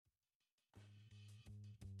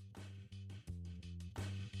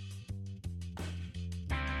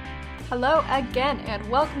Hello again, and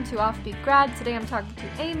welcome to Offbeat Grad. Today I'm talking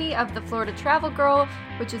to Amy of TheFloridaTravelGirl,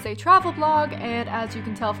 which is a travel blog, and as you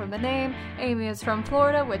can tell from the name, Amy is from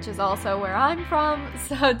Florida, which is also where I'm from.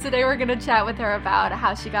 So today we're going to chat with her about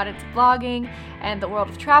how she got into blogging and the world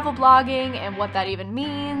of travel blogging and what that even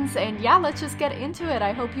means. And yeah, let's just get into it.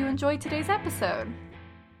 I hope you enjoyed today's episode.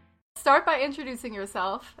 Start by introducing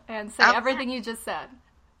yourself and say everything you just said.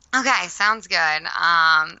 Okay, sounds good.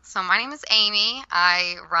 So my name is Amy.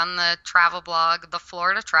 I run the travel blog,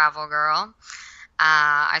 TheFloridaTravelGirl.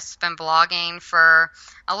 I've been blogging for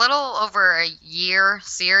a little over a year,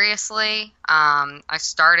 seriously. I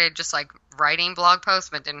started just writing blog posts,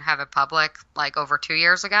 but didn't have it public over 2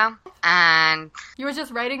 years ago. And you were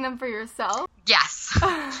just writing them for yourself? Yes.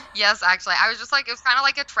 Yes, actually. I was just it was kind of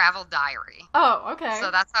like a travel diary. Oh, okay.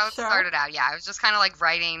 So that's how it started out. Yeah, I was just kind of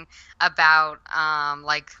writing about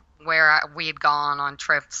where we had gone on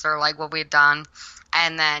trips or what we had done.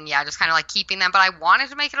 And then, yeah, just kind of keeping them. But I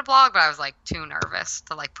wanted to make it a blog, but I was too nervous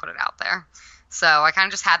to put it out there. So I kind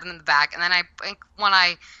of just had them in the back. And then when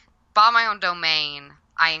I bought my own domain,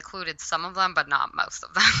 I included some of them, but not most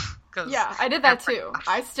of them. Yeah, I did that too.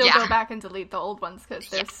 I still go back and delete the old ones because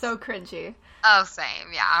they're so cringy. Oh,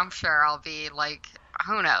 same. Yeah, I'm sure I'll be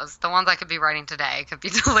who knows? The ones I could be writing today could be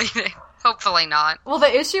deleted. Hopefully not. Well,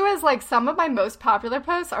 the issue is some of my most popular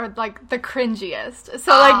posts are the cringiest.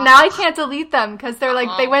 So now I can't delete them because they're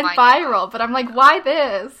they went viral. God. But I'm why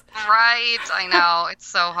this? Right. I know. It's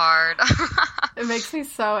so hard. It makes me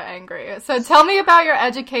so angry. So tell me about your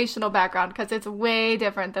educational background because it's way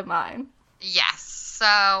different than mine. Yes. So,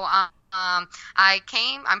 I'm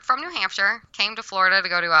from New Hampshire, came to Florida to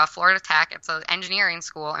go to Florida Tech. It's an engineering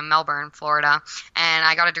school in Melbourne, Florida, and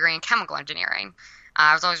I got a degree in chemical engineering.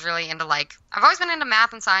 I was always really into I've always been into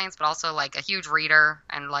math and science, but also a huge reader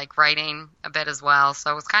and writing a bit as well. So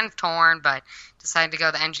I was kind of torn, but decided to go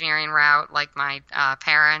the engineering route like my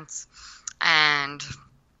parents. And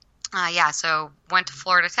so went to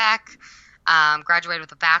Florida Tech. Graduated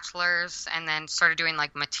with a bachelor's and then started doing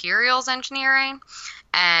materials engineering,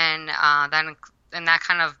 and that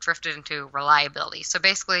kind of drifted into reliability. So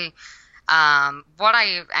basically, what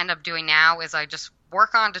I end up doing now is I just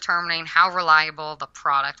work on determining how reliable the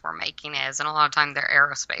product we're making is, and a lot of time they're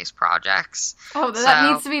aerospace projects. Oh,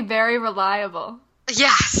 that needs to be very reliable.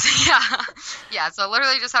 Yes, yeah. So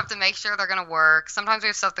literally just have to make sure they're going to work. Sometimes we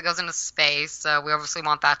have stuff that goes into space, so we obviously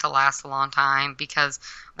want that to last a long time because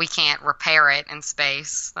we can't repair it in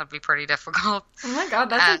space. That'd be pretty difficult. Oh my god,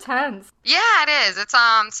 that's intense. Yeah, it is. It's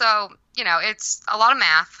so it's a lot of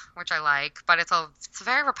math, which I like, but it's a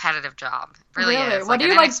very repetitive job. It really is. What do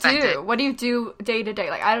you do? What do you do day to day?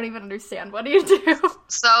 I don't even understand. What do you do?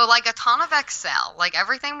 So a ton of Excel.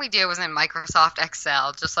 Everything we do is in Microsoft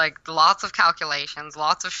Excel. Just lots of calculations,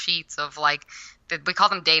 lots of sheets of we call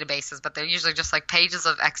them databases, but they're usually just pages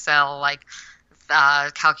of Excel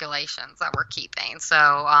calculations that we're keeping.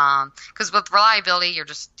 So because with reliability, you're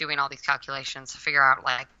just doing all these calculations to figure out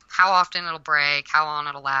how often it'll break, how long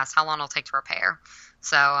it'll last, how long it'll take to repair.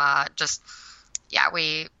 So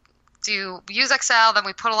we use Excel, then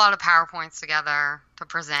we put a lot of PowerPoints together to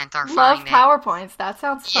present our findings. Love PowerPoints. That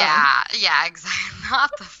sounds fun. Yeah, exactly.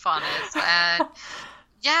 Not the funnest. And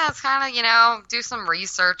yeah, it's kind of, do some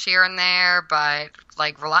research here and there, but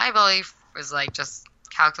reliability is just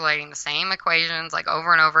calculating the same equations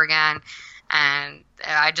over and over again. And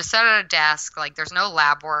I just sit at a desk, there's no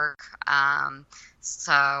lab work.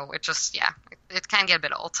 So it just, it can get a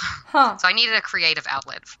bit old. Huh. So I needed a creative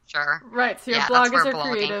outlet, for sure. Right, so your blog is your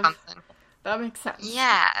blogging creative. comes in. That makes sense.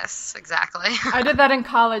 Yes, exactly. I did that in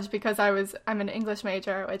college because I'm an English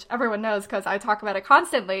major, which everyone knows because I talk about it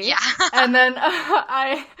constantly. Yeah. And then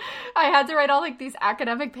I had to write all these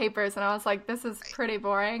academic papers, and I was this is pretty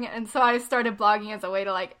boring. And so I started blogging as a way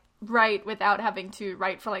to write without having to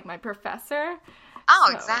write for my professor. Oh,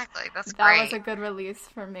 so exactly. That's great. great. That was a good release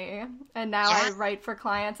for me. And now I write for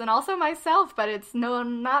clients and also myself, but it's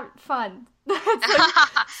not fun.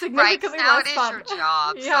 It's significantly less fun. It is your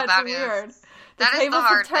job. Yeah, so it's weird. That is the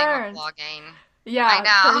hard thing with blogging. Yeah,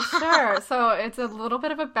 I know. for sure. So it's a little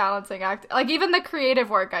bit of a balancing act. Even the creative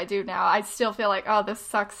work I do now, I still feel oh, this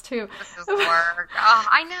sucks too. This is work. Oh,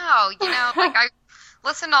 I know. I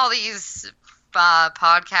listen to all these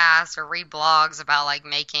podcasts or read blogs about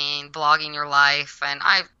blogging your life, and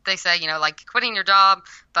they say quitting your job,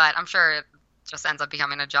 but I'm sure it just ends up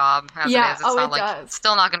becoming a job as it is. It's not does.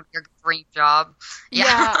 Still not going to be your dream job.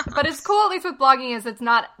 Yeah, but it's cool at least with blogging is it's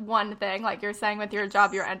not one thing you're saying with your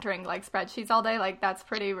job you're entering spreadsheets all day, that's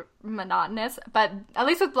pretty monotonous, but at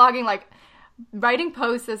least with blogging writing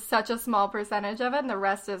posts is such a small percentage of it, and the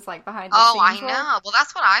rest is like behind the Oh, I scenes work. know. Well,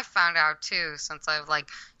 that's what I found out too, since I've like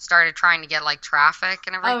started trying to get like traffic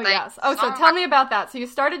and Oh, everything. yes. Oh, so tell me about that. So you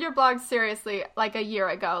started your blog seriously like a year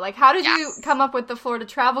ago. Like, how did you come up with the Florida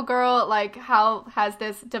Travel Girl? Like, how has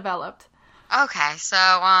this developed? Okay, so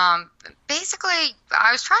basically,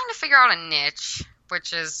 I was trying to figure out a niche,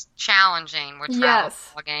 which is challenging with travel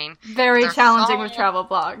blogging. Very There's challenging so with travel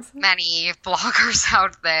blogs. many bloggers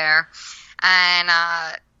out there, and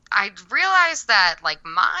I realized that like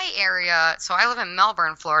my area. So I live in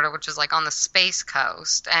Melbourne, Florida, which is like on the Space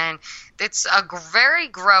Coast, and it's a very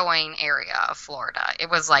growing area of Florida. It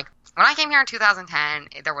was like, when I came here in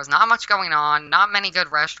 2010, there was not much going on, not many good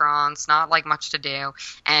restaurants, not like much to do.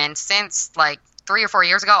 And since like 3 or 4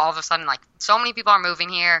 years ago, all of a sudden, like so many people are moving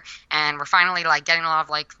here, and we're finally like getting a lot of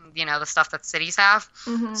like, you know, the stuff that cities have.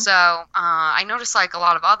 Mm-hmm. So I noticed like a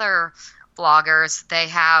lot of other bloggers, they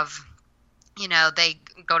have, you know, they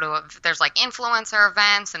go to, there's like influencer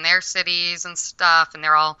events in their cities and stuff, and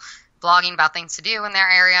they're all blogging about things to do in their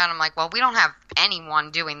area. And I'm like, well, we don't have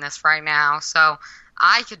anyone doing this right now, so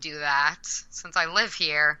I could do that since I live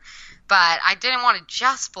here. But I didn't want to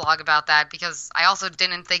just blog about that because I also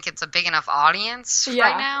didn't think it's a big enough audience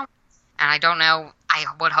right now. And I don't know, I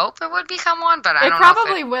would hope it would become one, but I don't know. It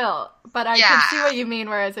probably will, but I can see what you mean,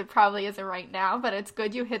 whereas it probably isn't right now, but it's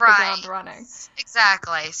good you hit the ground running.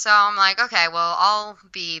 Exactly. So I'm like, okay, well, I'll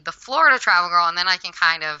be the Florida Travel Girl, and then I can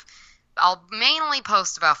kind of, I'll mainly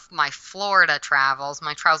post about my Florida travels,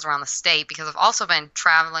 my travels around the state, because I've also been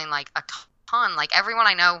traveling like a ton. Like everyone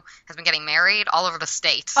I know has been getting married all over the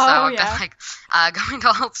state. So I've been like going to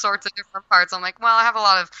all sorts of different parts. I'm like, well, I have a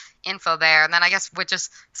lot of info there. And then I guess with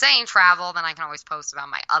just saying travel, then I can always post about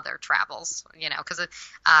my other travels, you know, because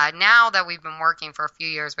now that we've been working for a few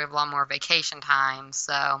years, we have a lot more vacation time.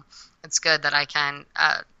 So it's good that I can,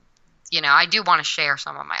 you know, I do want to share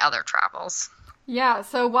some of my other travels. Yeah.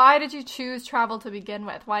 So why did you choose travel to begin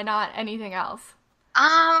with? Why not anything else?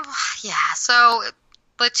 Yeah. So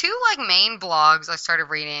the two like main blogs I started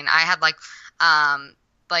reading, I had like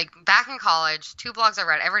back in college, 2 blogs I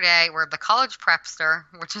read every day were The College Prepster,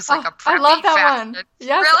 which is like a preppy I love that fashion. one.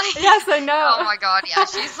 Yes, really? Yes, I know. Oh my god, yeah,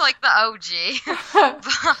 she's like the OG.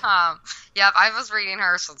 Yeah, I was reading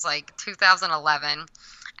her since like 2011,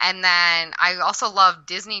 and then I also love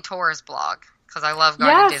Disney Tours blog. Because I love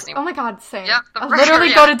going to Disney. Oh my god, same. Yep, I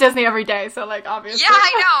literally go to Disney every day, so like obviously. Yeah,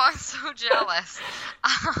 I know. I'm so jealous.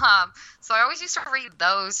 So I always used to read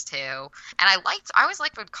those two, and I always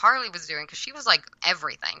liked what Carly was doing because she was like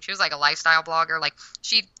everything. She was like a lifestyle blogger. Like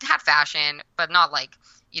she had fashion, but not like,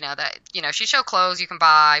 you know, that, you know, she showed clothes you can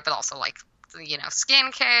buy, but also like, you know,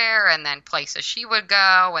 skincare, and then places she would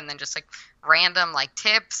go, and then just like random like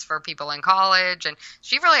tips for people in college, and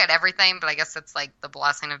she really had everything. But I guess it's like the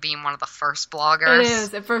blessing of being one of the first bloggers. It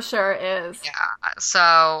is, it for sure is. Yeah, so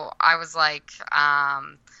I was like,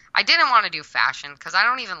 I didn't want to do fashion because I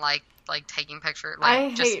don't even like taking pictures. Like, I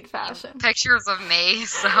hate fashion. Pictures of me,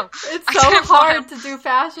 so it's so hard to do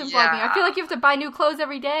fashion blogging. I feel like you have to buy new clothes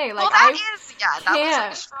every day. Like, that was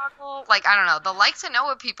like a struggle. Like, I don't know, the like to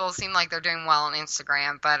know it people seem like they're doing well on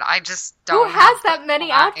Instagram, but I just don't. Who has that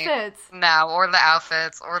many outfits? No, or the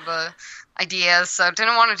outfits or the ideas. So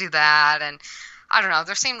didn't want to do that, and I don't know.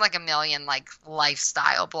 There seemed like a million like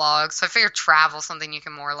lifestyle blogs, so I figured travel something you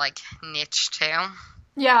can more like niche to.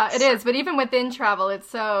 Yeah, it is. But even within travel,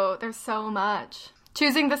 there's so much.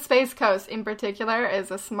 Choosing the Space Coast in particular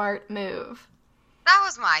is a smart move. That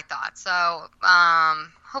was my thought. So,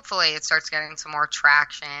 hopefully it starts getting some more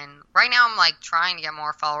traction. Right now I'm like trying to get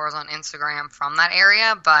more followers on Instagram from that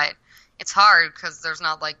area, but it's hard because there's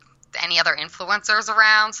not like any other influencers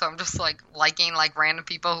around, so I'm just like liking like random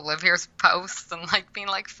people who live here's posts and like being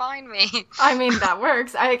like, find me. I mean, that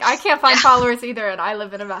works. I can't find followers either, and I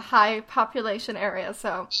live in a high population area,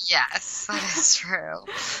 so yes, that is true.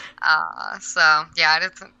 So yeah,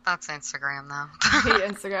 that's Instagram though. I hate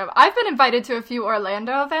Instagram. I've been invited to a few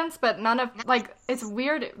Orlando events, but none of like, it's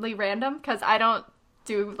weirdly random because I don't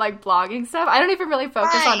do like blogging stuff. I don't even really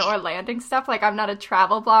focus on Orlando stuff. Like, I'm not a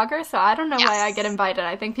travel blogger, so I don't know why I get invited.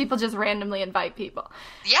 I think people just randomly invite people.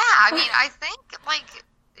 Yeah, I mean, I think like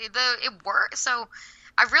it works. So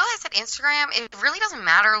I realized that Instagram, it really doesn't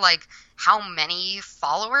matter like how many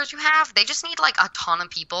followers you have. They just need like a ton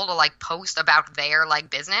of people to like post about their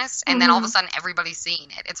like business, and then all of a sudden everybody's seeing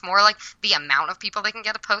it. It's more like the amount of people they can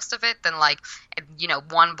get a post of it than like, you know,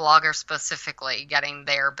 one blogger specifically getting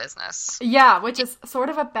their business. Yeah, which is sort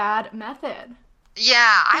of a bad method. Yeah,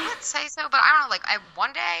 I would say so, but I don't know. Like,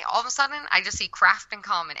 one day, all of a sudden, I just see Craft and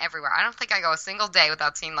Common everywhere. I don't think I go a single day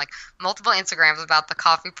without seeing like multiple Instagrams about the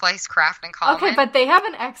coffee place Craft and Okay, Common. but they have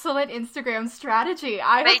an excellent Instagram strategy.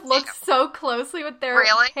 I They have do. looked so closely with their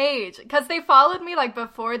Really? page because they followed me like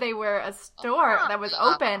before they were a store that was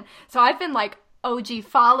open. So I've been like OG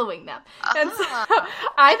following them. And so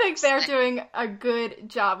I think they're Interesting. doing a good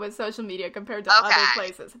job with social media compared to other Okay.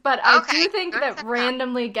 places. But I Okay. do think Good that to know.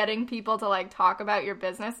 randomly getting people to like talk about your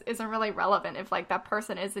business isn't really relevant if like that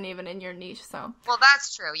person isn't even in your niche. So Well,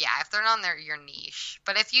 that's true. Yeah, if they're not in your niche.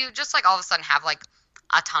 But if you just like all of a sudden have like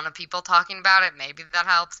a ton of people talking about it, maybe that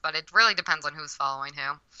helps. But it really depends on who's following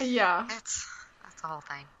who. yeah. That's the whole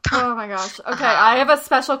thing. Oh my gosh. Okay, I have a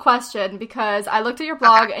special question because I looked at your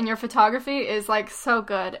blog and your photography is like so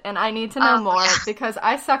good and I need to know more Yeah. because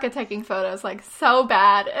I suck at taking photos like so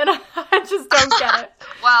bad and I just don't get it.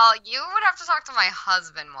 Well, you would have to talk to my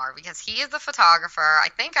husband more because he is the photographer. I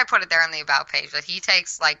think I put it there on the about page that he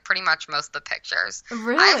takes like pretty much most of the pictures.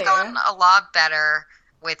 Really? I've gotten a lot better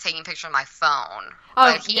with taking pictures on my phone.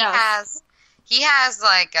 Oh, But yes. he has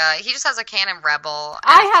like he just has a Canon Rebel. And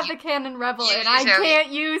I have the Canon Rebel you and I do. can't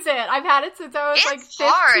use it. I've had it since I was like It's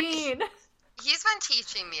hard. 15. He's been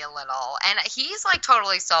teaching me a little, and he's like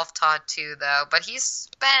totally self-taught too, though. But he's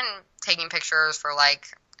been taking pictures for like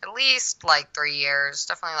at least like 3 years,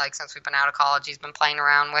 definitely like since we've been out of college. He's been playing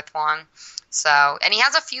around with one. So, and he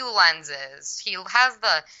has a few lenses. He has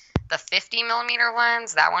the 50 millimeter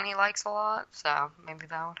lens. That one he likes a lot. So maybe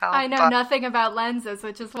that would help. I know But, nothing about lenses,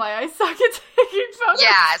 which is why I suck at taking photos.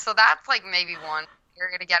 yeah, so that's like maybe one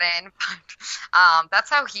area to get in. But that's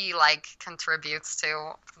how he like contributes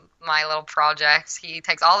to my little project. He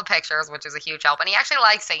takes all the pictures, which is a huge help, and he actually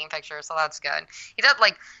likes taking pictures, so that's good. He does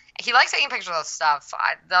like he likes taking pictures of stuff.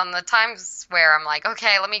 On the times where I'm like,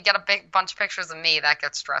 okay, let me get a big bunch of pictures of me, that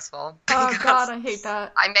gets stressful. Oh because god, I hate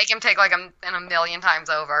that. I make him take like a million times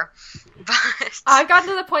over. But I've gotten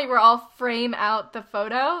to the point where I'll frame out the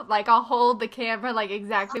photo, like I'll hold the camera like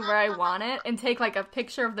exactly where I want it and take like a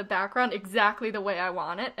picture of the background exactly the way I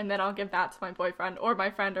want it, and then I'll give that to my boyfriend or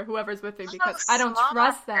my friend or whoever's with me because I don't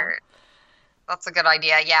trust them. That's a good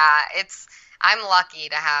idea. Yeah, I'm lucky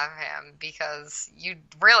to have him because you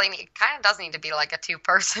really need, it kind of does need to be like a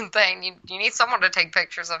two-person thing. You need someone to take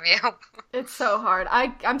pictures of you. It's so hard.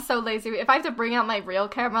 I'm so lazy. If I have to bring out my real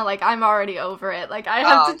camera, like I'm already over it. Like I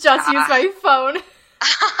have to just use my phone.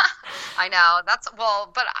 I know.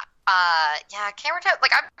 But yeah, camera tip.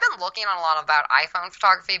 Like I've been looking on a lot about iPhone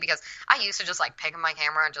photography because I used to just like pick up my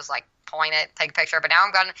camera and just like point it, take a picture. But now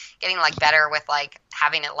I'm getting like better with like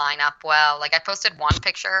having it line up well. Like I posted one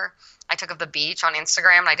picture I took of the beach on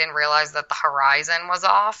Instagram and I didn't realize that the horizon was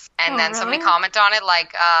off. And then somebody commented on it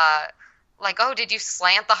like, oh, did you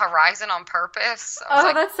slant the horizon on purpose? I was Oh,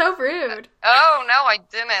 like, that's so rude. oh, no, I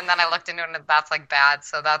didn't. And then I looked into it and that's like bad.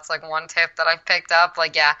 So that's like one tip that I picked up.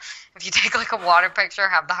 Like, yeah, if you take like a water picture,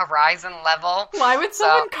 have the horizon level. Why would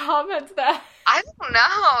someone comment that? I don't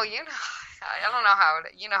know. I don't know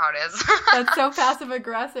you know how it is. That's so passive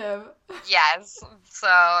aggressive. Yes. So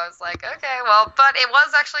I was like, okay, well, but it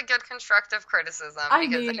was actually good constructive criticism. I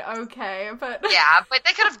mean, okay, but yeah, but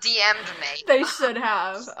they could have DM'd me. They should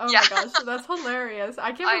have. Oh Yeah. my gosh, that's hilarious.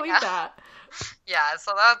 I can't believe that. Yeah,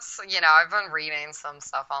 so that's, I've been reading some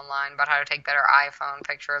stuff online about how to take better iPhone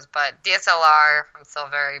pictures, but DSLR, I'm still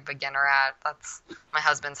very beginner at. That's my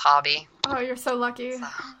husband's hobby. Oh, you're so lucky.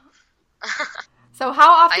 So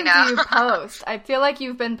how often I know. do you post? I feel like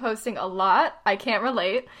you've been posting a lot. I can't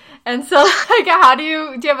relate. And so, like, do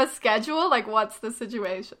you have a schedule? Like, what's the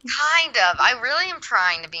situation? Kind of. I really am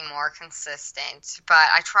trying to be more consistent, but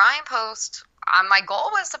I try and post. My goal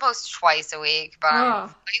was to post twice a week, but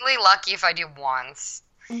I'm really lucky if I do once.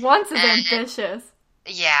 Once is ambitious.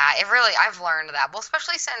 Yeah, I've learned that. Well,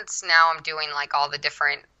 especially since now I'm doing, like, all the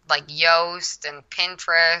different, like, Yoast and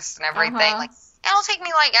Pinterest and everything. Like, it'll take me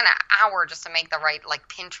like an hour just to make the right like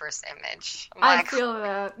Pinterest image. I feel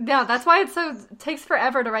that. Yeah, that's why it takes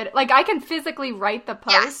forever to write it. Like I can physically write the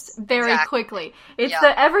post very quickly. It's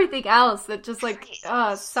the everything else that just like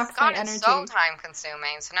sucks my energy. It's so time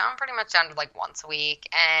consuming. So now I'm pretty much down to like once a week.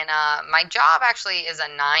 And my job actually is a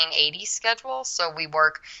 980 schedule. So we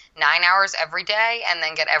work 9 hours every day and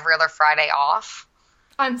then get every other Friday off.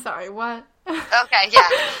 I'm sorry, what? Okay, yeah.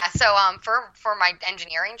 So for my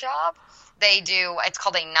engineering job, it's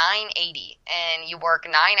called a 980, and you work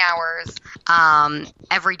 9 hours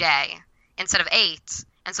every day instead of 8.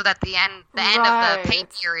 And so that the end of the pay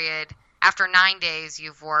period, after 9 days,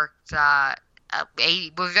 you've worked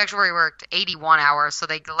 80. We've actually worked 81 hours, so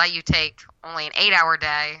they let you take only an 8-hour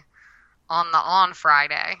day on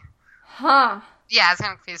Friday. Huh. Yeah, it's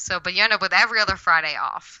kind of confused. So, but you end up with every other Friday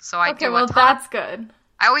off. So Okay, well, that's good.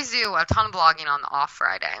 I always do a ton of blogging on the off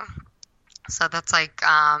Friday. So that's like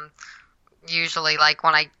usually like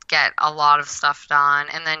when I get a lot of stuff done.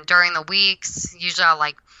 And then during the weeks, usually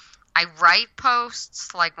I write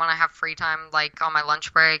posts like when I have free time, like on my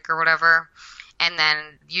lunch break or whatever. And then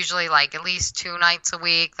usually like at least 2 nights a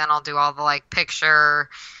week, then I'll do all the like picture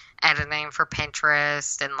editing for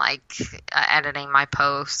Pinterest and like editing my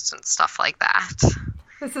posts and stuff like that.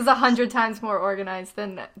 This is 100 times more organized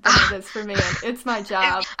than it is for me, and it's my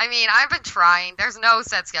job. I mean, I've been trying. There's no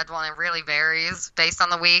set schedule, and it really varies based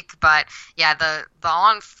on the week. But yeah, the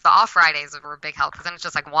off Fridays are a big help because then it's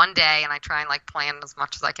just like one day, and I try and like plan as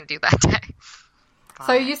much as I can do that day.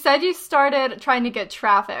 So you said you started trying to get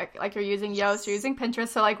traffic, like you're using Yoast, you're using Pinterest.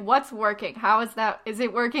 So like, what's working? How is that? Is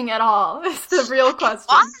it working at all? Is the real question.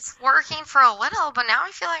 It was working for a little, but now I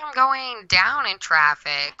feel like I'm going down in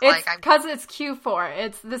traffic. It's because it's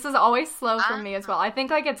Q4. This is always slow for me as well. I think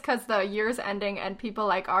like it's because the year's ending and people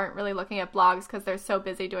like aren't really looking at blogs because they're so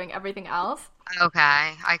busy doing everything else. Okay,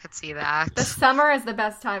 I could see that. The summer is the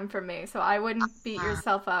best time for me, so I wouldn't beat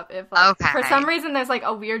yourself up if like for some reason there's like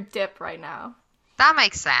a weird dip right now. That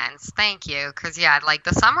makes sense. Thank you. Because, yeah, like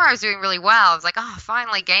the summer I was doing really well. I was like, oh,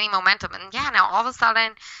 finally gaining momentum. And, yeah, now all of a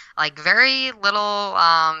sudden, like very little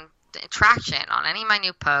traction on any of my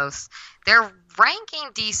new posts. They're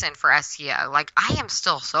ranking decent for SEO. Like, I am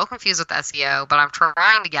still so confused with SEO, but I'm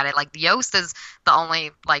trying to get it. Like, Yoast is the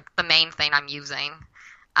only, like, the main thing I'm using.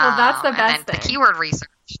 Well, that's the best thing. The keyword research.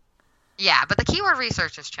 Yeah, but the keyword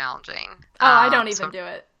research is challenging. Oh, I don't even do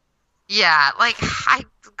it. Yeah, like I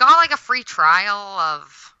got like a free trial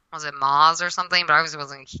of, was it Moz or something, but I wasn't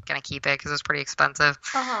going to keep it because it was pretty expensive.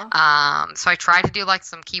 Uh-huh. So I tried to do like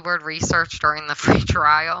some keyword research during the free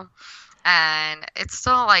trial, and it's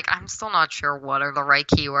still like, I'm still not sure what are the right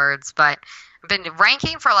keywords, but I've been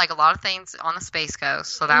ranking for like a lot of things on the Space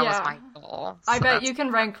Coast, so that was my goal. So I bet you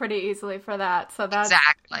can rank pretty easily for that, so that's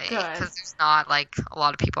exactly, because there's not like a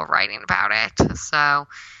lot of people writing about it, so...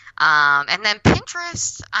 and then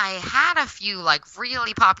Pinterest, I had a few like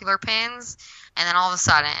really popular pins, and then all of a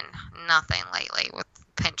sudden, nothing lately with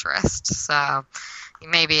Pinterest. So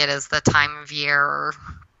maybe it is the time of year. Or,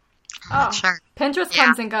 I'm not sure. Pinterest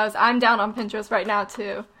comes and goes. I'm down on Pinterest right now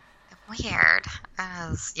too. Weird.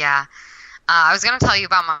 Yeah. I was going to tell you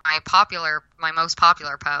about my most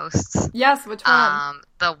popular posts. Yes, which one?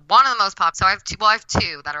 The one of the most popular. So I have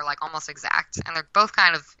two that are like almost exact, and they're both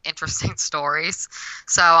kind of interesting stories.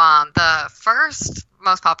 So the first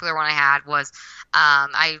most popular one I had was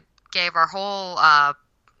I gave our whole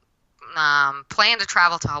plan to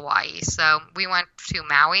travel to Hawaii. So we went to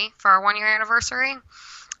Maui for our 1-year anniversary,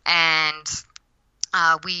 and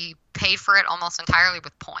we paid for it almost entirely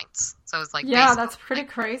with points. So it was like, yeah, that's pretty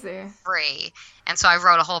crazy. Free. And so I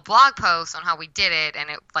wrote a whole blog post on how we did it and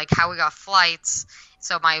it like how we got flights.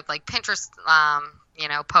 So my like Pinterest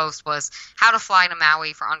post was how to fly to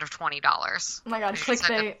Maui for under $20. Oh my god,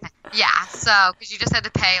 clickbait. Yeah, so because you just had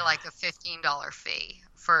to pay like a $15 fee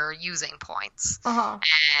for using points. Uh-huh.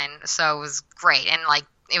 And so it was great. And like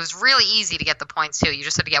it was really easy to get the points too. You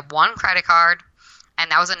just had to get one credit card,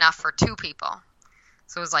 and that was enough for 2 people.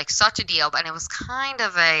 So it was like such a deal, and it was kind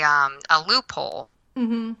of a loophole.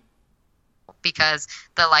 Mm-hmm. Because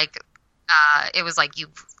it was like you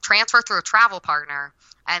transfer through a travel partner,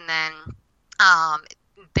 and then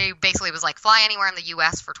they basically was like fly anywhere in the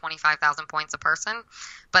U.S. for 25,000 points a person,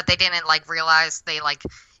 but they didn't like realize they like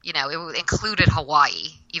it included Hawaii,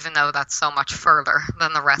 even though that's so much further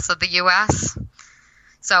than the rest of the U.S.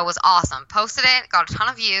 So it was awesome. Posted it, got a ton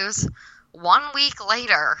of views. 1 week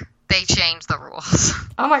later, they changed the rules.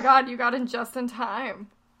 Oh my god, you got in just in time.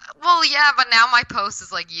 Well, yeah, but now my post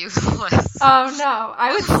is, like, useless. Oh, no.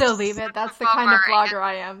 I would still leave it. That's the kind of blogger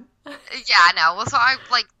I am. Yeah, no. Well, so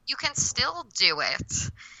you can still do it,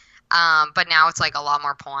 but now it's, like, a lot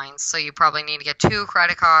more points. So you probably need to get 2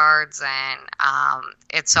 credit cards,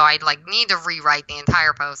 and so I, like, need to rewrite the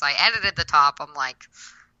entire post. I edited the top. I'm like,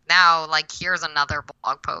 now, like, here's another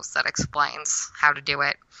blog post that explains how to do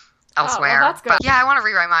it elsewhere. Oh, well, that's good. But, yeah, I want to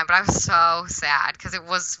rewrite mine, but I was so sad because it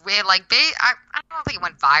I don't think it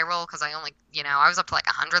went viral because I only, I was up to like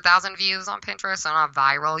 100,000 views on Pinterest, so I'm not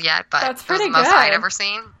viral yet, but that's pretty it was the most I'd ever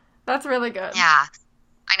seen. That's really good. Yeah,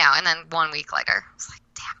 I know. And then 1 week later, I was like,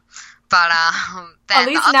 damn. But then at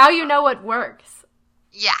least now you know what works.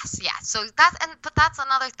 Yes, yeah. So that's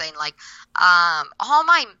another thing. Like, all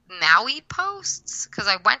my Maui posts, because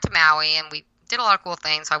I went to Maui and we did a lot of cool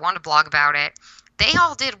things, so I wanted to blog about it. They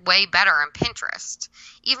all did way better on Pinterest,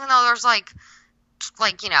 even though there's like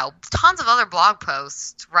like, tons of other blog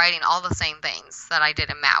posts writing all the same things that I did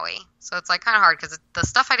in Maui. So it's like kind of hard because the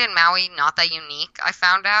stuff I did in Maui, not that unique, I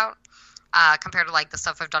found out, compared to like the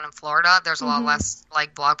stuff I've done in Florida. There's a lot less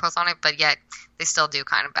like blog posts on it, but yet they still do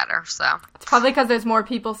kind of better. So it's probably because there's more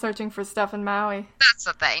people searching for stuff in Maui. That's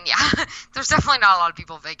the thing, yeah. There's definitely not a lot of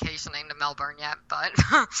people vacationing to Melbourne yet, but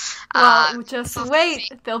well, just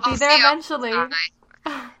wait. They'll be there eventually.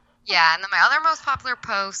 Yeah, and then my other most popular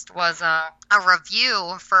post was a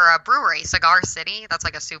review for a brewery, Cigar City. That's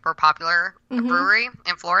like a super popular brewery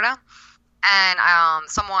in Florida. And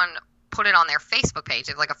someone put it on their Facebook page.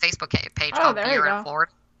 It's like a Facebook page called Beer in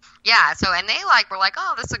Florida. Yeah, so, and they were like,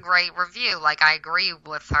 oh, this is a great review. Like, I agree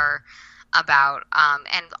with her about,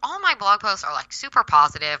 and all my blog posts are like super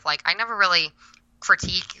positive. Like, I never really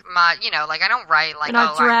critique my, like I don't write like, you're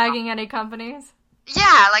not dragging any companies.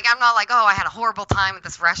 Yeah, like I'm not like, oh, I had a horrible time at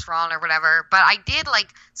this restaurant or whatever. But I did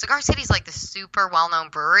like Cigar City's like this super well-known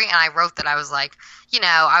brewery, and I wrote that I was like,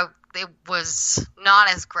 it was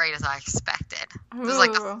not as great as I expected. It was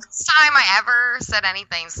like the first time I ever said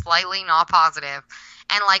anything slightly not positive,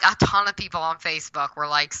 and like a ton of people on Facebook were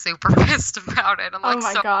like super pissed about it. I'm like, oh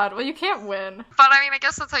my god, well you can't win. But I mean, I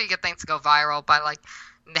guess that's how you get things to go viral, by like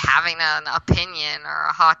having an opinion or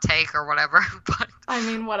a hot take or whatever. But I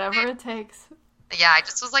mean, whatever it takes. Yeah, I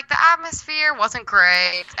just was like, the atmosphere wasn't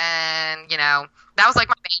great, and, that was, like,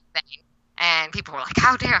 my main thing, and people were like,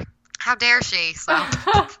 how dare she, so.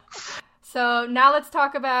 So, now let's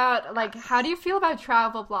talk about, like, how do you feel about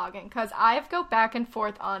travel blogging? Because I go back and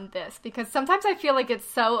forth on this, because sometimes I feel like it's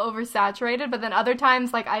so oversaturated, but then other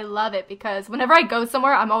times, like, I love it, because whenever I go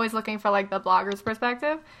somewhere, I'm always looking for, like, the blogger's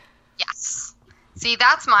perspective. Yes. See,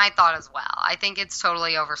 that's my thought as well. I think it's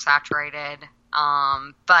totally oversaturated.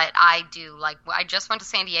 But I do, like, I just went to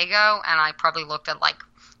San Diego, and I probably looked at, like,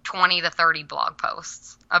 20 to 30 blog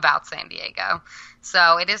posts about San Diego.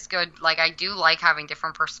 So it is good. Like, I do like having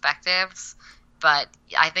different perspectives, but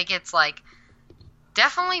I think it's, like,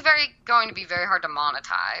 definitely going to be very hard to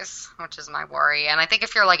monetize, which is my worry. And I think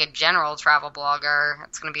if you're, like, a general travel blogger,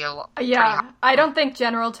 it's going to be pretty hard. I don't think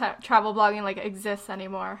general travel blogging, like, exists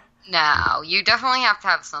anymore. No, you definitely have to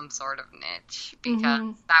have some sort of niche,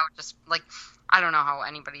 because that would just, like, I don't know how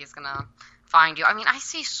anybody is going to find you. I mean, I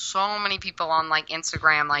see so many people on, like,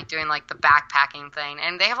 Instagram, like, doing, like, the backpacking thing,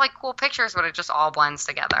 and they have, like, cool pictures, but it just all blends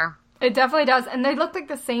together. It definitely does, and they look like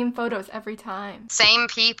the same photos every time. Same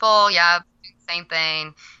people, yeah, same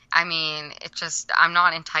thing. I mean, it just, I'm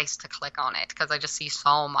not enticed to click on it, because I just see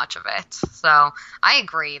so much of it. So, I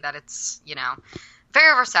agree that it's,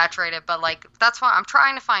 very oversaturated, but, like, that's why I'm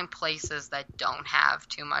trying to find places that don't have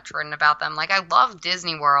too much written about them. Like, I love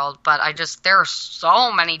Disney World, but there are so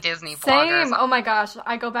many Disney bloggers. Same. Oh my gosh,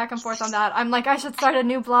 I go back and forth on that. I'm like, I should start a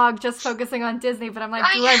new blog just focusing on Disney, but I'm like,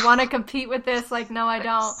 do I want to compete with this? Like, no, I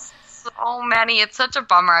don't. So many. It's such a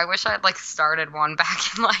bummer. I wish I had, like, started one back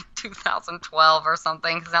in, like, 2012 or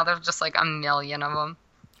something, because now there's just, like, a million of them.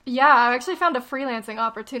 Yeah, I actually found a freelancing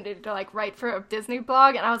opportunity to, like, write for a Disney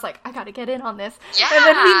blog, and I was like, I gotta get in on this. Yeah. And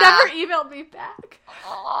then he never emailed me back.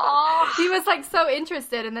 Aww. He was, like, so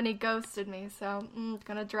interested, and then he ghosted me, so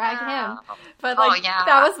gonna drag him. But, like,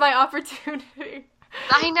 that was my opportunity.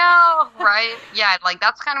 I know, right? Yeah, like,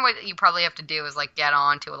 that's kind of what you probably have to do, is, like, get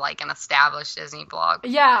on to, like, an established Disney blog.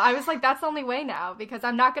 Yeah, I was like, that's the only way now, because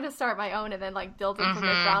I'm not going to start my own and then, like, build it from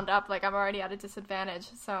the ground up. Like, I'm already at a disadvantage,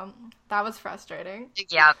 so that was frustrating.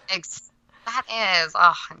 Yeah, that is,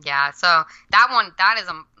 yeah, so that is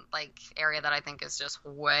a, like, area that I think is just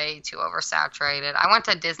way too oversaturated. I went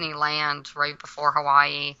to Disneyland right before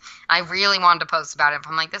Hawaii. I really wanted to post about it, but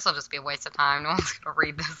I'm like, this will just be a waste of time. No one's going to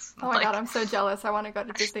read this. Oh my god, I'm so jealous. I want to go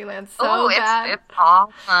to Disneyland so bad. It's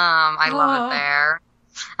awesome. I love it there.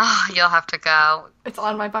 Oh, you'll have to go. It's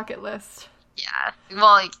on my bucket list. Yeah.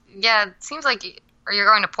 Well, yeah, it seems like you're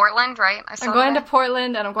going to Portland, right? I'm going to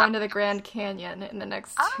Portland, and I'm going to the Grand Canyon in the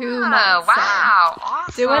next 2 months. Oh, wow.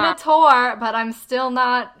 Awesome. Doing a tour, but I'm still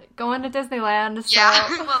not going to Disneyland. So. Yeah,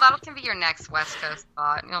 well, that can be your next West Coast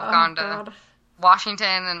spot. You'll have gone to Washington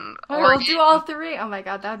and Oregon. We'll do all three. Oh, my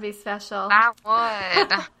God, that would be special. That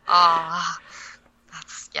would. I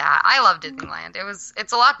love Disneyland.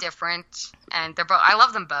 It's a lot different, and I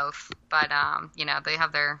love them both, but, they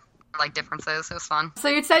have their, like, differences. It was fun. So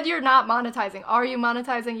you said you're not monetizing. Are you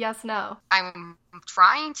monetizing? Yes, no? I'm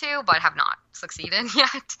trying to, but have not succeeded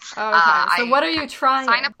yet. Oh, okay. So what are you trying?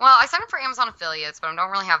 I signed up for Amazon affiliates, but I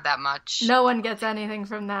don't really have that much. No one gets anything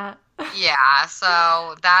from that. Yeah,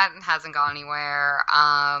 so that hasn't gone anywhere.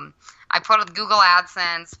 I put a Google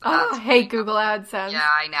AdSense. I hate Google AdSense. Yeah,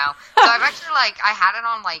 I know. So I've actually, I had it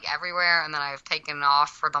on, everywhere, and then I've taken it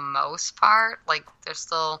off for the most part. Like, there's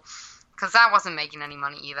still because that wasn't making any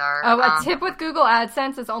money either. Oh, a tip with Google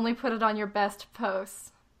AdSense is only put it on your best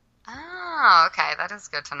posts. Oh, okay, that is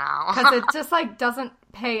good to know. Because it just, like, doesn't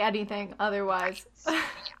pay anything otherwise.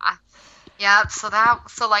 Yeah, so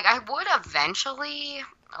I would eventually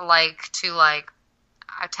like to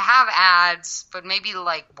have ads, but maybe,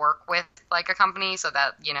 like, work with, like, a company so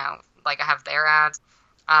that, you know, like, I have their ads.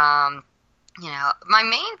 You know, my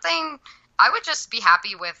main thing, I would just be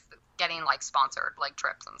happy with getting, like, sponsored, like,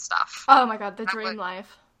 trips and stuff. Oh my god, the dream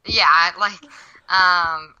life. Yeah, like,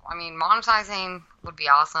 I mean, monetizing would be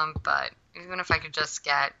awesome, but even if I could just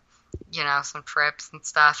get, you know, some trips and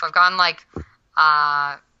stuff, I've gotten, like,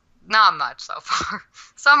 not much so far.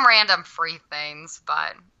 Some random free things,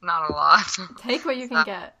 but not a lot. Take what you can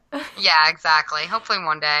get. Yeah, exactly. Hopefully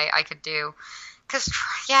one day I could do, because,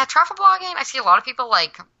 travel blogging, I see a lot of people,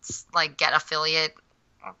 like get affiliate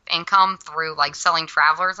income through, like, selling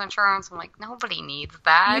travelers insurance. I'm like, nobody needs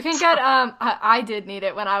that. You can get, I did need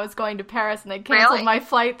it when I was going to Paris, and they canceled my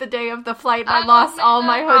flight the day of the flight, and I lost all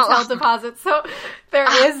my hotel deposits, so there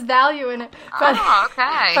is value in it. But,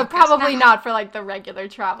 okay. But probably not for, like, the regular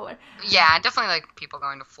traveler. Yeah, definitely, like, people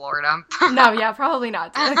going to Florida. No, yeah, probably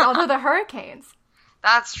not. Like, although the hurricanes.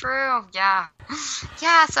 That's true, yeah.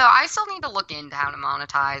 Yeah, so I still need to look into how to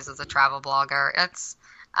monetize as a travel blogger. It's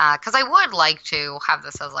because I would like to have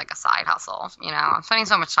this as, like, a side hustle. You know, I'm spending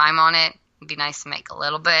so much time on it. It'd be nice to make a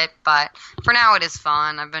little bit, but for now it is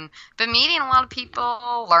fun. I've been meeting a lot of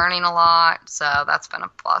people, learning a lot, so that's been a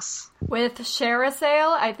plus. With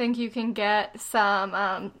ShareASale, I think you can get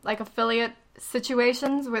some, like, affiliate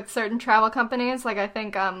situations with certain travel companies. Like, I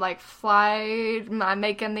think, like, I'm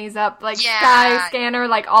making these up, like, Skyscanner,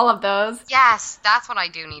 like, all of those. Yes, that's what I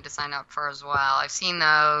do need to sign up for as well. I've seen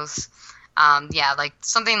those. Like,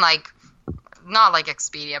 something like, not like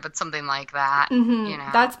Expedia, but something like that, you know.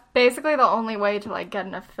 That's basically the only way to, like, get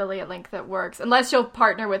an affiliate link that works, unless you'll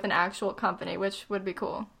partner with an actual company, which would be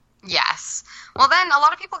cool. Yes. Well, then a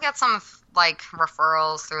lot of people get some, like,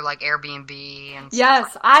 referrals through, like, Airbnb and stuff.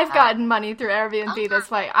 Yes, like I've gotten money through Airbnb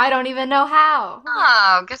this way. I don't even know how.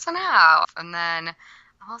 Oh, good to know. And then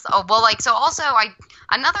also,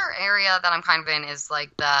 another area that I'm kind of in is,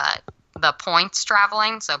 like, the points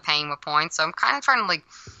traveling, so paying with points. So I'm kind of trying to, like,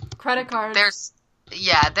 credit cards.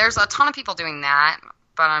 There's a ton of people doing that,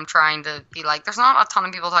 but I'm trying to be like, there's not a ton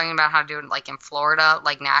of people talking about how to do it, like, in Florida,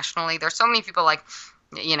 like, nationally. There's so many people, like,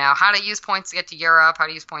 you know, how to use points to get to Europe, how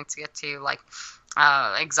to use points to get to, like,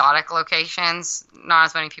 exotic locations. Not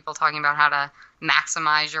as many people talking about how to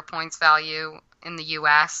maximize your points value in the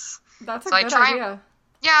U.S. That's a good idea.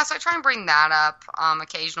 Yeah, so I try and bring that up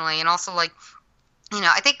occasionally, and also, like, you know,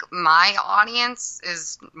 I think my audience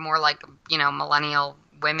is more like, you know, millennial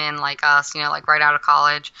women like us, you know, like, right out of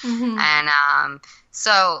college. And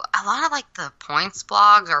so a lot of, like, the points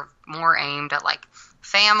blogs are more aimed at, like,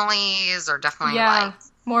 families, or definitely, like,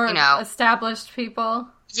 more, you know, established people.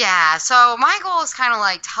 Yeah, so my goal is kind of,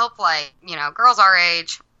 like, to help, like, you know, girls our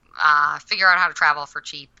age figure out how to travel for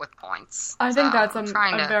cheap with points. I think that's a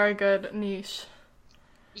very good niche.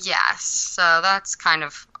 Yes, so that's kind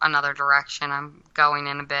of another direction I'm going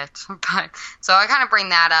in a bit. But so I kind of bring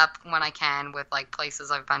that up when I can with, like,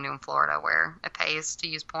 places I've been to in Florida where it pays to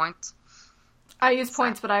use points. I use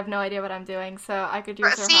points, but I have no idea what I'm doing, so I could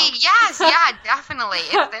use their help. Yes, yeah, definitely.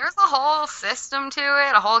 There's a whole system to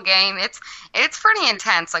it, a whole game. It's pretty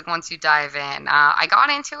intense, like, once you dive in. I got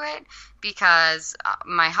into it because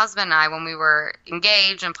my husband and I, when we were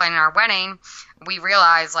engaged and planning our wedding, we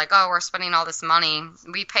realized, like, oh, we're spending all this money.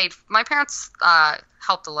 My parents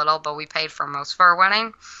helped a little, but we paid for most of our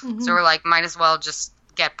wedding. So we're like, might as well just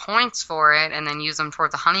get points for it and then use them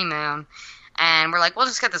towards the honeymoon. And we're like, we'll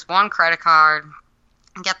just get this one credit card,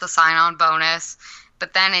 get the sign-on bonus.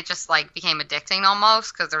 But then it just, like, became addicting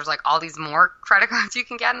almost, because there's, like, all these more credit cards you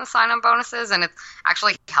can get in the sign-on bonuses, and it's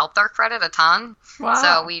actually helped our credit a ton. Wow.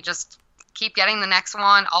 So we just keep getting the next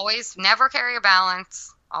one. Always never carry a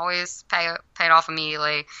balance. Always pay it off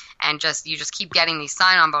immediately, and you just keep getting these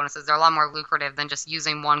sign-on bonuses. They're a lot more lucrative than just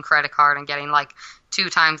using one credit card and getting, like, 2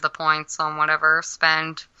 times the points on whatever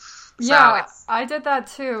spend. Yeah, I did that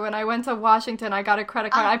too. When I went to Washington, I got a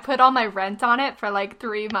credit card. I put all my rent on it for, like,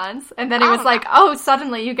 3 months, and then it was like,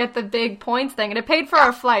 suddenly you get the big points thing, and it paid for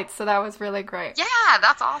our flights, so that was really great. Yeah,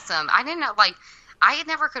 that's awesome. I didn't know, like, I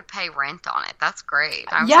never could pay rent on it. That's great.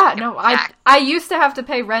 I used to have to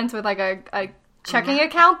pay rent with, like, a checking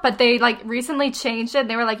account, but they, like, recently changed it, and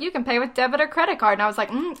they were like, you can pay with debit or credit card, and I was like,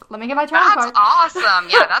 let me get my travel card. That's awesome.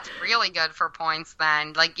 Yeah, that's really good for points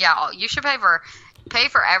then. Like, yeah, you should pay for pay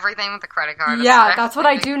for everything with a credit card. Yeah, that's what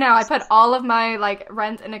I do now. I put all of my, like,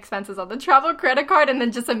 rent and expenses on the travel credit card and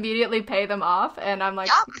then just immediately pay them off. And I'm like,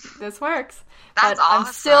 this works. That's but awesome.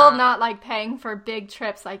 I'm still not, like, paying for big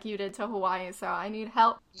trips like you did to Hawaii, so I need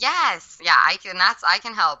help. Yes. Yeah, I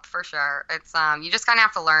can help for sure. It's, you just kind of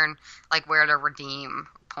have to learn, like, where to redeem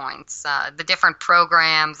points, the different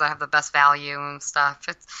programs that have the best value and stuff.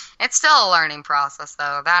 It's still a learning process,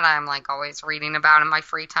 though. That I'm, like, always reading about in my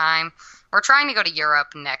free time. We're trying to go to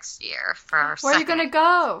Europe next year for our Where are you going to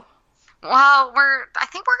go? Well, I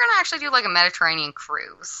think we're going to actually do, like, a Mediterranean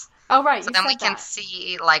cruise. Oh, right. So then we can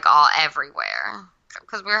see, like, all everywhere.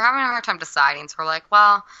 Because we were having a hard time deciding. So we're like,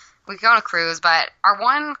 well, we could go on a cruise. But our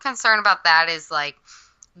one concern about that is, like,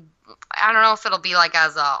 I don't know if it'll be, like,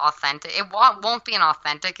 as authentic. It won't be an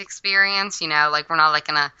authentic experience, you know? Like, we're not, like,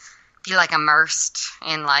 going to be, like, immersed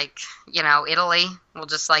in, like, you know, Italy. We'll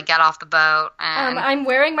just, like, get off the boat and... I'm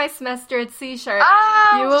wearing my semester at sea shirt.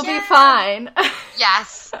 Oh, you will be fine.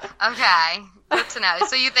 Yes. Okay. Good to know.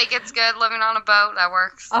 So you think it's good living on a boat? That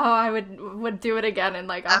works? Oh, I would do it again in,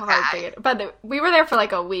 like, a heartbeat. But we were there for,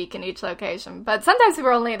 like, a week in each location. But sometimes we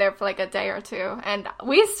were only there for, like, a day or two. And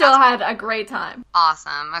we still had a great time.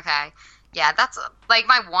 Awesome. Okay. Yeah, that's, like,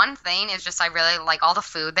 my one thing is just I really, like, all the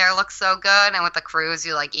food there looks so good. And with the cruise,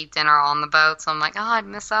 you, like, eat dinner on the boat. So I'm like, oh, I'd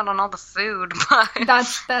miss out on all the food. But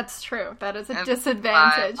That's true. That is a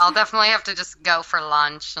disadvantage. I'll definitely have to just go for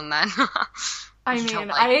lunch and then... I mean,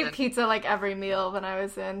 I ate pizza, like, every meal when I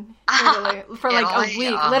was in Italy for, like, a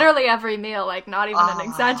week. Literally every meal, like, not even an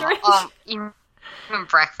exaggeration. Even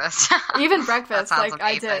breakfast. Even breakfast, like,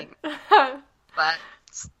 amazing. I did. But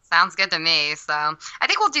sounds good to me. So I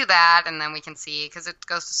think we'll do that, and then we can see, because it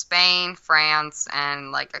goes to Spain, France,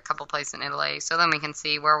 and, like, a couple places in Italy. So then we can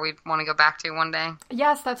see where we want to go back to one day.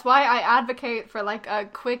 Yes, that's why I advocate for, like, a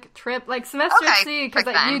quick trip, like semester C, because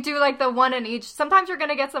you do, like, the one in each. Sometimes you're going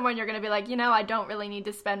to get somewhere and you're going to be like, you know, I don't really need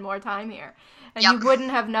to spend more time here. And you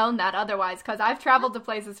wouldn't have known that otherwise, because I've traveled to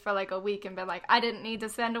places for, like, a week and been like, I didn't need to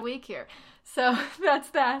spend a week here. So that's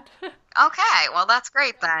that. Okay, well, that's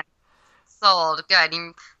great then. Sold. Good.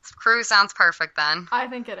 Cruise sounds perfect then. I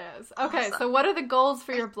think it is. Okay, awesome. So what are the goals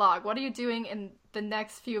for your blog? What are you doing in the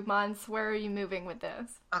next few months? Where are you moving with this?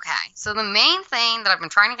 Okay, so the main thing that I've been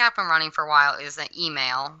trying to get up and running for a while is an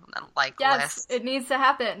email, like, list. Yes, it needs to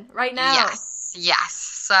happen right now. Yes.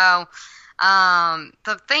 So,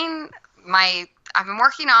 the thing, I've been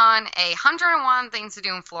working on a 101 things to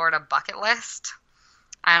do in Florida bucket list.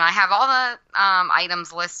 And I have all the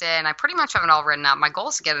items listed, and I pretty much have it all written up. My goal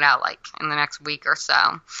is to get it out, like, in the next week or so.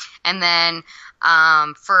 And then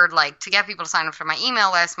for, like, to get people to sign up for my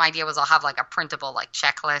email list, my idea was I'll have, like, a printable, like,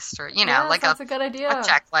 checklist or, you know, like that's a good idea. A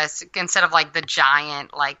checklist instead of, like, the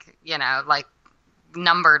giant, like, you know, like,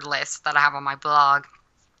 numbered list that I have on my blog.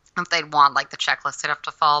 If they'd want, like, the checklist, they'd have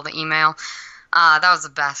to follow the email. That was the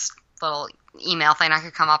best little email thing I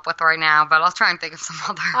could come up with right now, but I'll try and think of some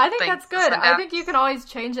other I think that's good. I think you can always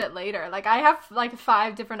change it later. Like, I have, like,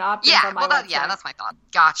 5 different options on my website. Yeah, that's my thought.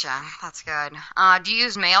 Gotcha. That's good. Do you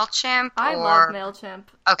use MailChimp? I love MailChimp.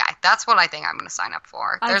 Okay, that's what I think I'm going to sign up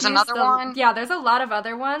for. There's another one? Yeah, there's a lot of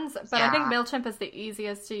other ones, but I think MailChimp is the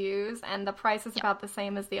easiest to use, and the price is about the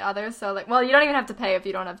same as the others. So, like, well, you don't even have to pay if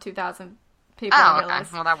you don't have 2,000 people on your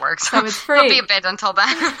list. Well, that works. So it's free. It'll be a bit until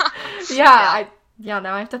then.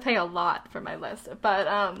 No, I have to pay a lot for my list,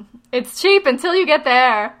 but it's cheap until you get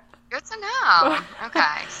there. Good to know.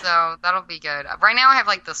 Okay, so that'll be good. Right now I have,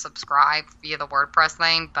 like, the subscribe via the WordPress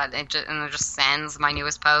thing, but it just sends my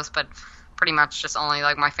newest post, but pretty much just only,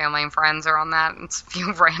 like, my family and friends are on that, and it's a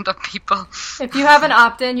few random people. If you have an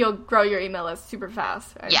opt-in, you'll grow your email list super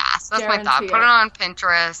fast. Yes, that's my thought. Put it on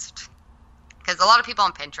Pinterest, because a lot of people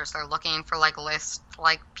on Pinterest are looking for, like, list,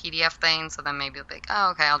 like, PDF things, so then maybe they'll think,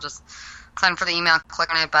 oh, okay, I'll just sign for the email, click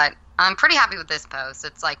on it. But I'm pretty happy with this post.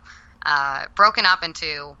 It's, like, broken up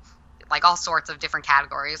into, like, all sorts of different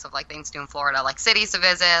categories of, like, things to do in Florida, like cities to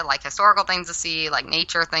visit, like historical things to see, like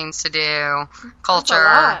nature things to do,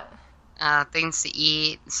 culture, things to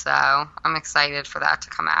eat. So I'm excited for that to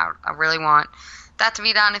come out. I really want that to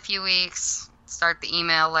be done in a few weeks, start the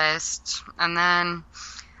email list, and then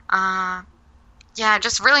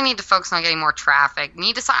just really need to focus on getting more traffic.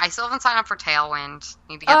 I still haven't signed up for Tailwind.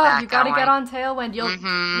 Need to get that going. You gotta get on Tailwind.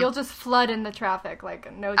 You'll just flood in the traffic,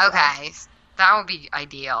 like, no joke. Okay, that would be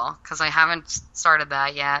ideal, because I haven't started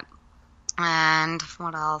that yet. And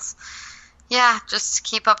what else? Yeah, just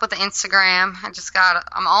keep up with the Instagram.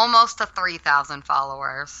 I'm almost to 3,000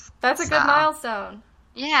 followers. That's a good milestone.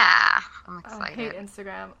 Yeah, I'm excited. I hate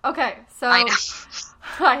Instagram. Okay, so I know.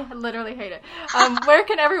 I literally hate it. Where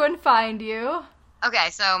can everyone find you?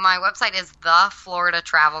 Okay, so my website is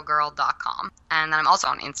TheFloridaTravelGirl.com. And then I'm also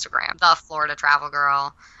on Instagram,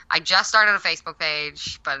 TheFloridaTravelGirl. I just started a Facebook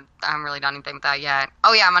page, but I haven't really done anything with that yet.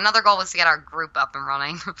 Oh, yeah, my other goal was to get our group up and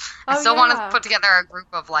running. I still want to put together a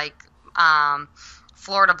group of,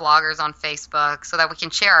 Florida bloggers on Facebook so that we can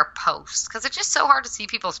share our posts, because it's just so hard to see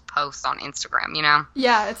people's posts on Instagram, you know?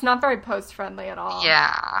 Yeah, it's not very post-friendly at all.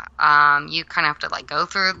 Yeah, you kind of have to, go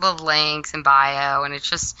through the links and bio, and it's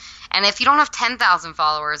just... And if you don't have 10,000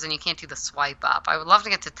 followers, then you can't do the swipe up. I would love to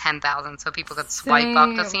get to 10,000 so people could swipe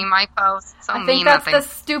up to see my posts. So I think that's the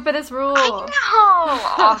stupidest rule. I know,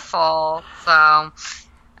 awful. So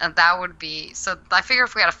that would be... So I figure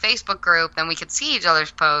if we had a Facebook group, then we could see each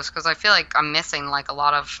other's posts, because I feel like I'm missing, a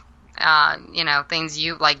lot of, things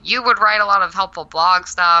you... you would write a lot of helpful blog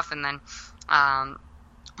stuff, and then...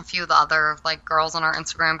 a few of the other girls on our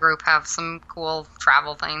Instagram group have some cool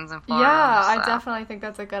travel things in Florida. Yeah, I definitely think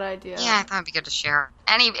that's a good idea. Yeah, I thought it'd be good to share.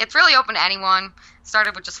 It's really open to anyone.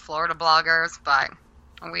 Started with just Florida bloggers, but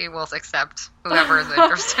we will accept whoever is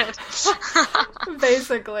interested.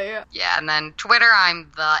 Basically. Yeah, and then Twitter,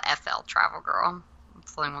 I'm the FL Travel Girl.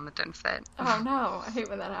 It's the only one that didn't fit. Oh no, I hate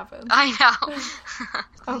when that happens. I know.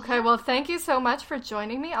 Okay, well, thank you so much for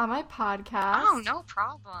joining me on my podcast. Oh, no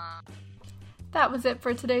problem. That was it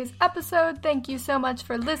for today's episode. Thank you so much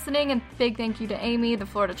for listening, and big thank you to Amy, the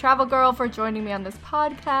Florida Travel Girl, for joining me on this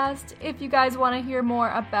podcast. If you guys want to hear more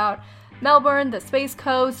about Melbourne, the Space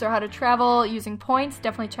Coast, or how to travel using points,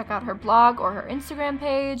 definitely check out her blog or her Instagram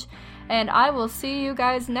page. And I will see you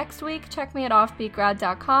guys next week. Check me at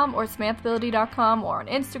offbeatgrad.com or samanthability.com or on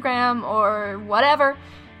Instagram or whatever.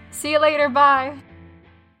 See you later. Bye.